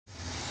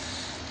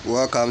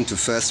Welcome to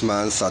First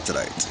Man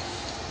Satellite.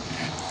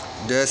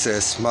 This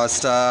is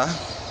Master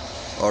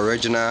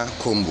Original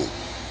Combo.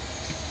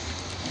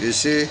 You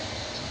see,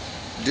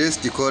 this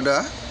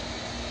decoder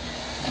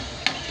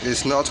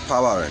is not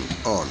powering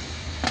on.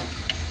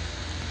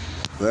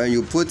 When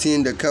you put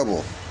in the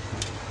cable,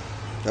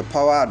 the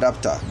power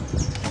adapter,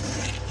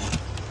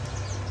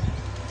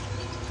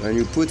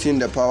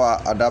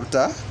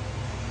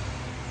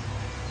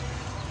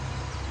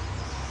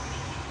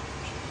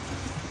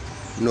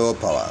 no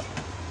power,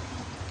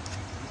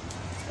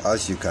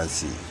 as you can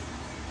see.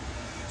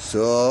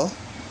 So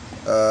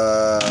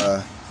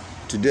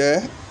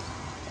today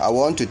I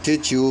want to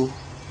teach you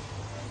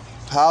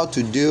how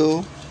to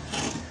deal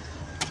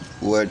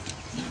with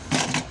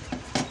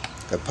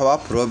the power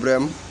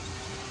problem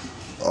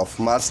of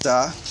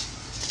master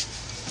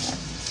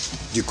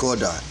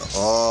decoder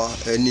or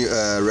any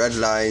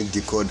Redline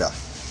decoder,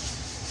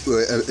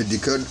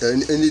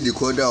 any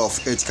decoder of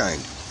its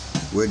kind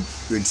with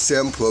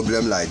same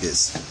problem like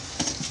this.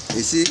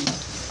 You see,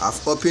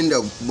 I've opened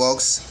the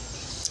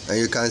box and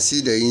you can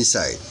see the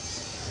inside.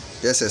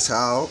 This is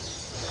how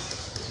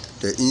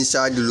the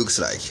inside looks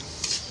like.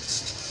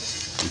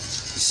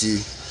 You see,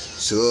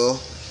 so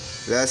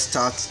let's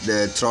start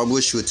the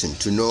troubleshooting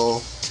to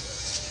know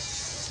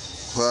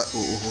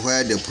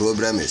where the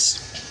problem is.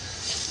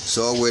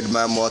 So with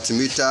my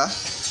multimeter,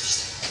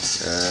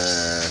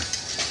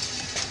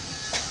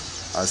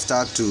 I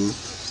start to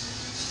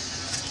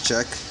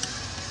check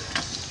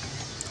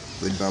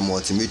with my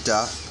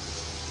multimeter.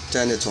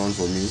 Turn it on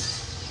for me.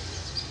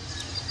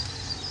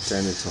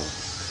 Turn it on.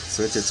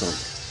 Switch it on.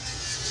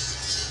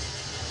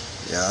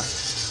 Yeah.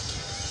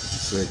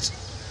 Switch.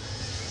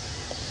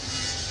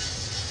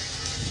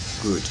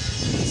 Good.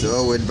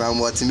 So with my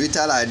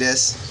multimeter like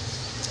this,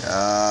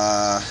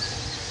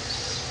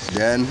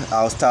 then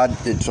I'll start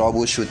the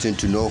troubleshooting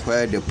to know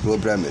where the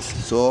problem is.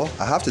 So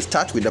I have to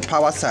start with the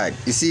power side.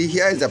 You see,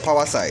 here is the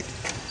power side.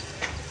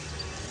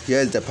 Here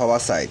is the power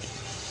side.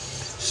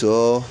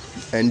 So,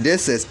 and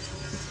this is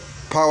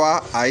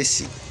power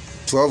IC,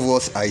 12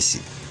 volts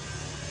IC.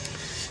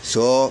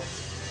 So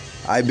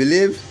I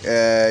believe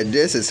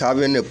this is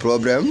having a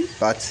problem,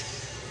 but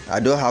I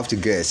don't have to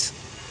guess.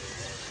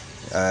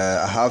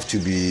 I have to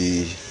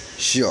be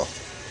sure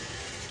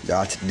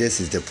that this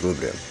is the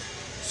problem.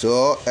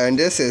 So, and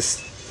this is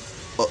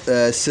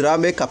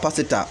ceramic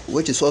capacitor,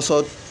 which is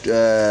also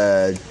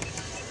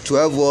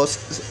 12 volts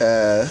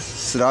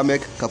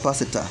ceramic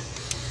capacitor.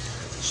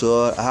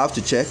 So I have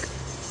to check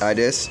like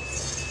this.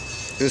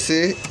 You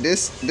see,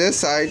 this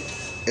side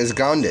is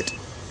grounded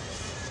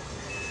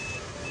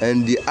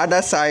and the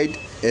other side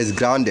is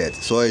grounded,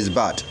 so it's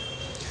bad.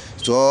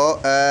 So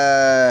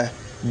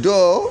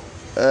though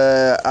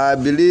I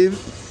believe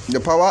the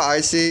power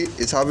IC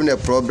is having a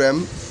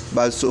problem,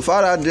 but so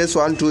far as this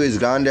one too is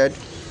grounded,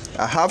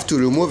 I have to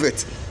remove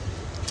it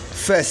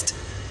first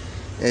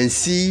and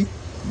see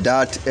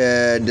that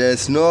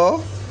there's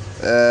no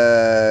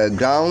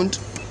ground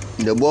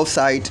in the both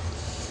side.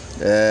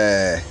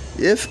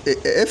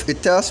 If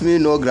it tells me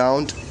no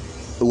ground,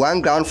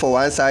 one ground for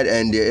one side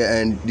and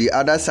the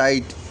other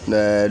side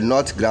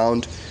not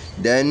ground,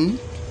 then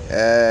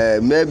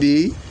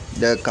maybe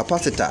the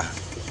capacitor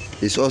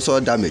is also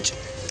damaged.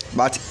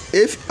 But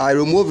if I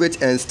remove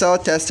it and still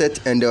test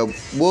it and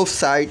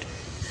both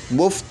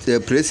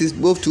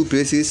two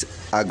places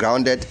are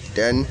grounded,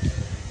 then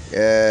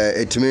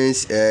it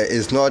means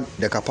it's not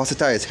the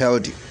capacitor is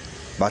healthy,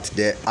 but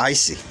the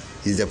IC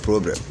is the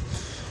problem.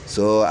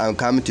 So I'm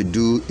coming to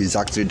do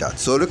exactly that.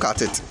 So look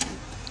at it.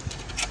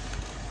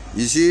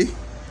 You see,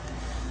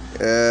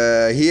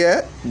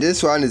 here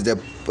this one is the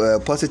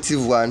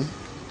positive one,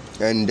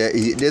 and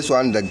this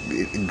one the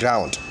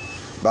ground.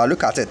 But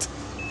look at it.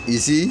 You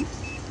see,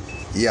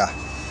 yeah,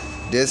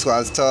 this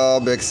one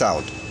still big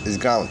sound is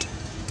ground.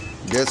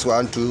 This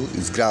one too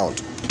is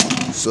ground.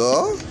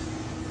 So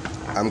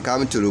I'm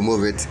coming to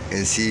remove it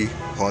and see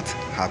what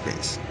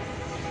happens.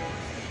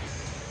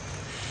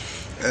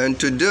 And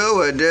to deal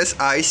with this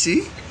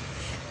IC,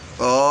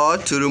 or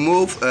to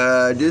remove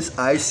this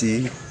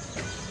IC,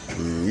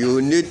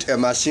 you need a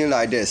machine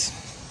like this.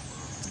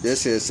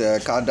 This is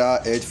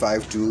CADA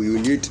 852. You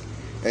need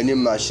any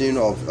machine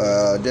of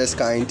this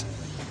kind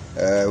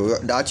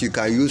that you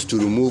can use to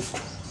remove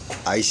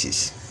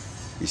ICs.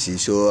 You see,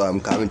 so I'm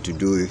coming to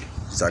do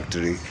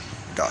exactly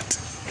that.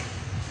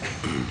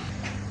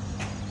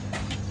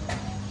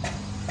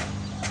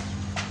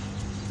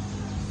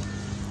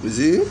 You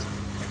see?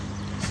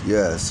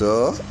 Yeah,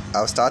 so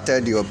I've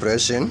started the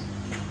operation.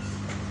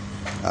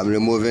 I'm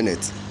removing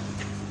it.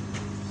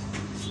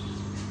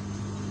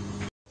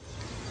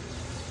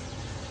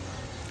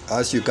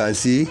 As you can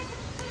see,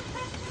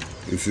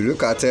 if you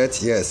look at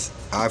it, yes,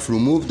 I've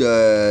removed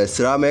the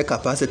ceramic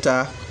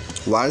capacitor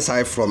one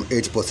side from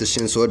its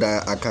position so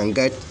that I can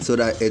get, so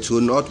that it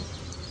will not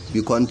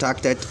be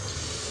contacted.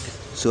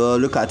 So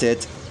look at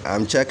it.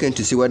 I'm checking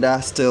to see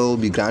whether still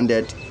be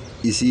grounded.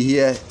 You see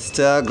here,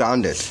 still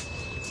grounded.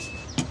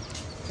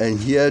 And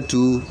here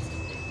too,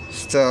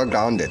 still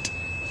grounded.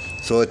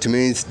 So it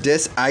means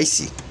this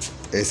IC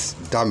is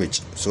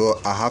damaged, so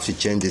I have to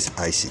change this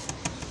IC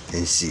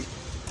and see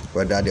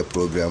whether the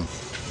problem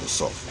will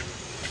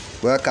solve.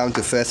 Welcome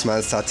to First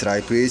Man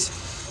Satellite. Please,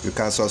 you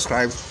can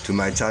subscribe to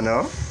my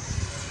channel.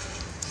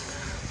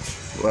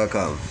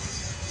 Welcome.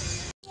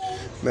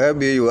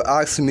 Maybe you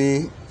ask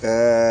me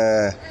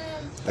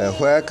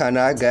where can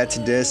I get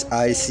this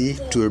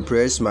IC to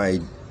replace my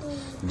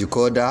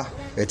decoder?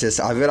 It is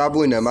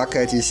available in the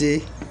market. You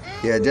see,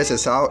 yeah, this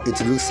is how it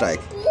looks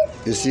like.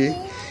 You see,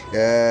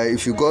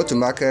 if you go to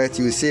market,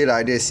 you see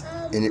like this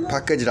in a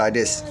package like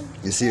this.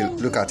 You see,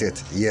 look at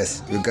it.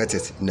 Yes, you get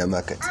it in the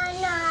market.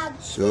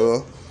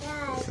 So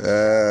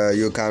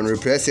you can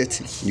replace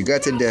it. You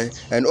get it there.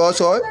 And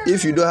also,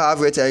 if you don't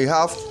have it and you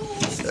have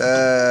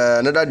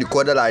another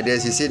decoder like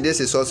this, you see,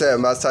 this is also a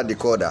master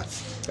decoder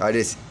like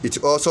this.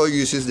 It also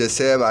uses the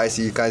same IC.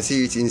 You can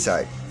see it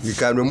inside. You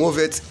can remove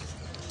it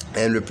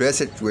and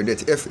replace it with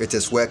it if it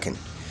is working.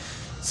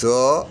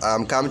 So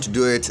I'm coming to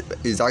do it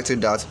exactly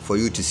that for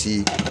you to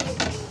see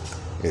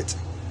it.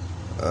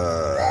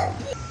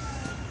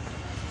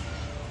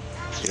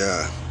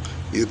 Yeah,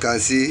 you can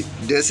see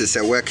this is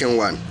a working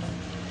one.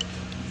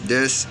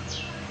 This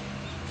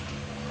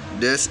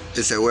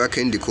is a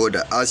working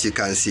decoder, as you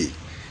can see.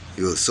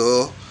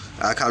 So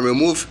I can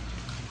remove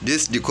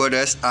this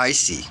decoder's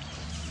IC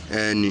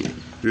and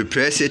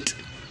replace it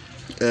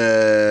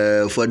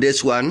for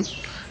this one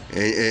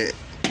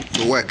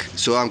to work.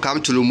 So I'm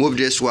coming to remove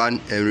this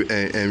one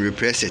and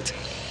replace it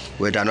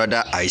with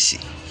another IC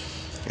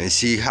and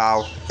see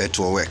how it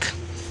will work.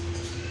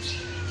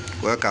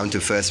 Welcome to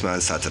First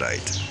Man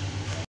Satellite.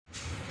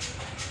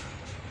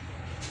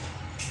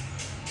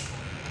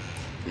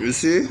 You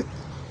see,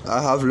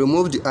 I have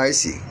removed the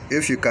IC.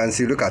 If you can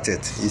see, look at it.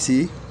 You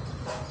see,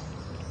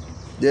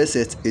 this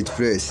is its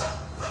place.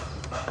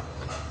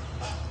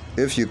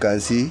 If you can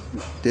see,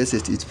 this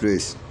is its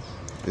place.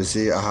 You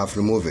see, I have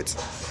removed it.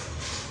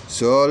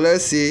 So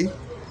let's see.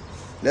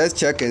 Let's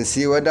check and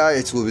see whether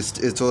it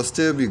will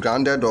still be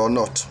grounded or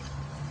not.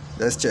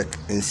 Let's check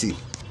and see.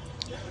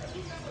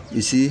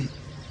 You see,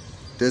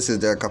 this is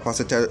the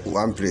capacitor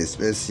one place.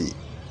 Let's see.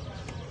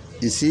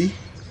 You see,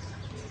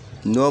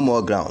 no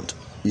more ground.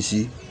 You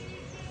see,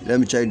 let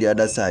me check the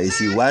other side. You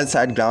see, one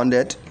side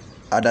grounded,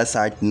 other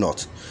side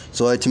not.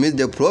 So it means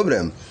the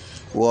problem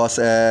was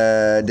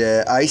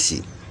the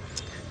IC.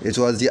 It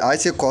was the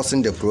IC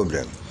causing the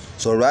problem.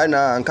 So right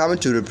now I'm coming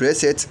to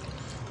replace it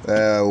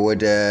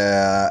with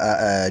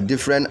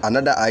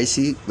another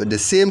IC with the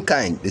same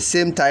kind, the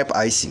same type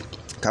IC.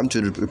 Come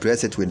to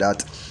replace it with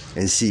that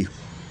and see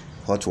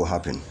what will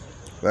happen.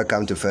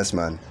 Welcome to First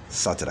Man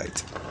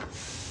Satellite.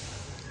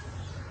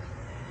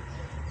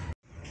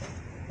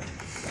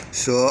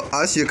 So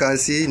as you can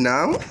see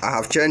now, I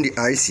have changed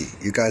the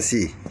IC. You can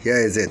see, here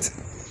is it.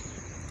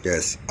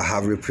 Yes, I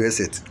have replaced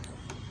it.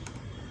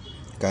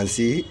 You can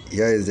see,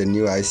 here is the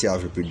new IC I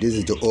have replaced. This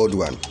is the old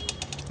one.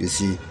 You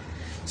see.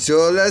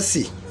 So let's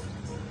see.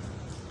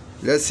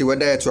 Let's see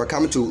whether it will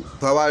come to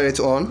power it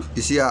on.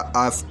 You see,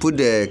 I've put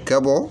the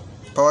cable,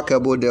 power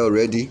cable there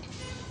already.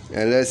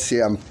 And let's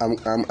see,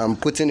 I'm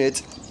putting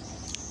it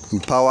in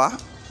power.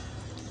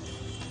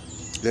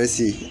 Let's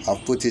see,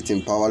 I've put it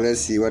in power.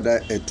 Let's see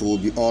whether it will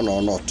be on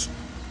or not.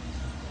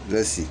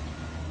 Let's see.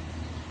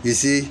 You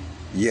see,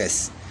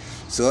 yes.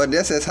 So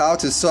this is how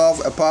to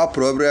solve a power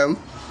problem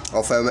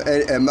of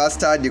a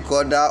master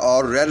decoder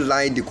or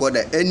Redline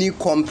decoder, any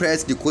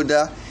compressed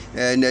decoder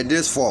in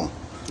this form.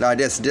 Now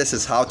this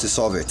is how to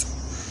solve it.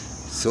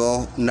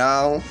 So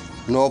now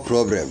no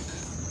problem.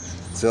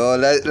 So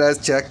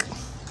let's check.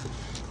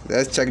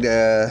 Let's check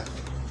the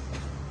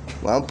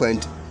 1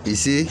 point. You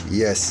see,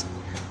 yes,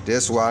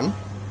 this one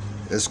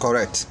is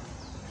correct.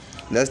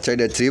 Let's check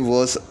the 3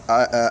 volts.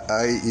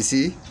 You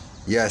see,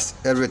 yes,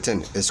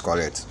 everything is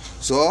correct.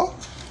 So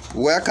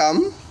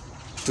welcome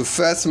to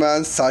First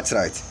Man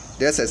Satellite.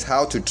 This is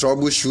how to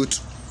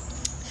troubleshoot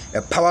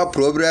a power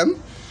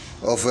problem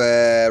of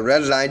a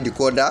Redline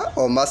decoder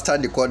or master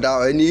decoder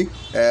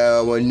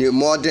or any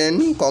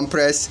modern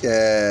compressed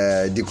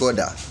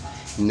decoder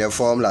in a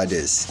form like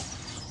this.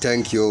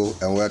 Thank you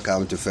and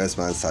welcome to First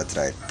Man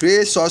Satellite.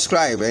 Please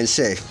subscribe and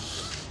share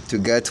to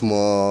get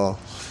more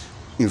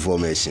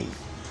information.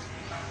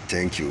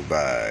 Thank you.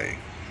 Bye.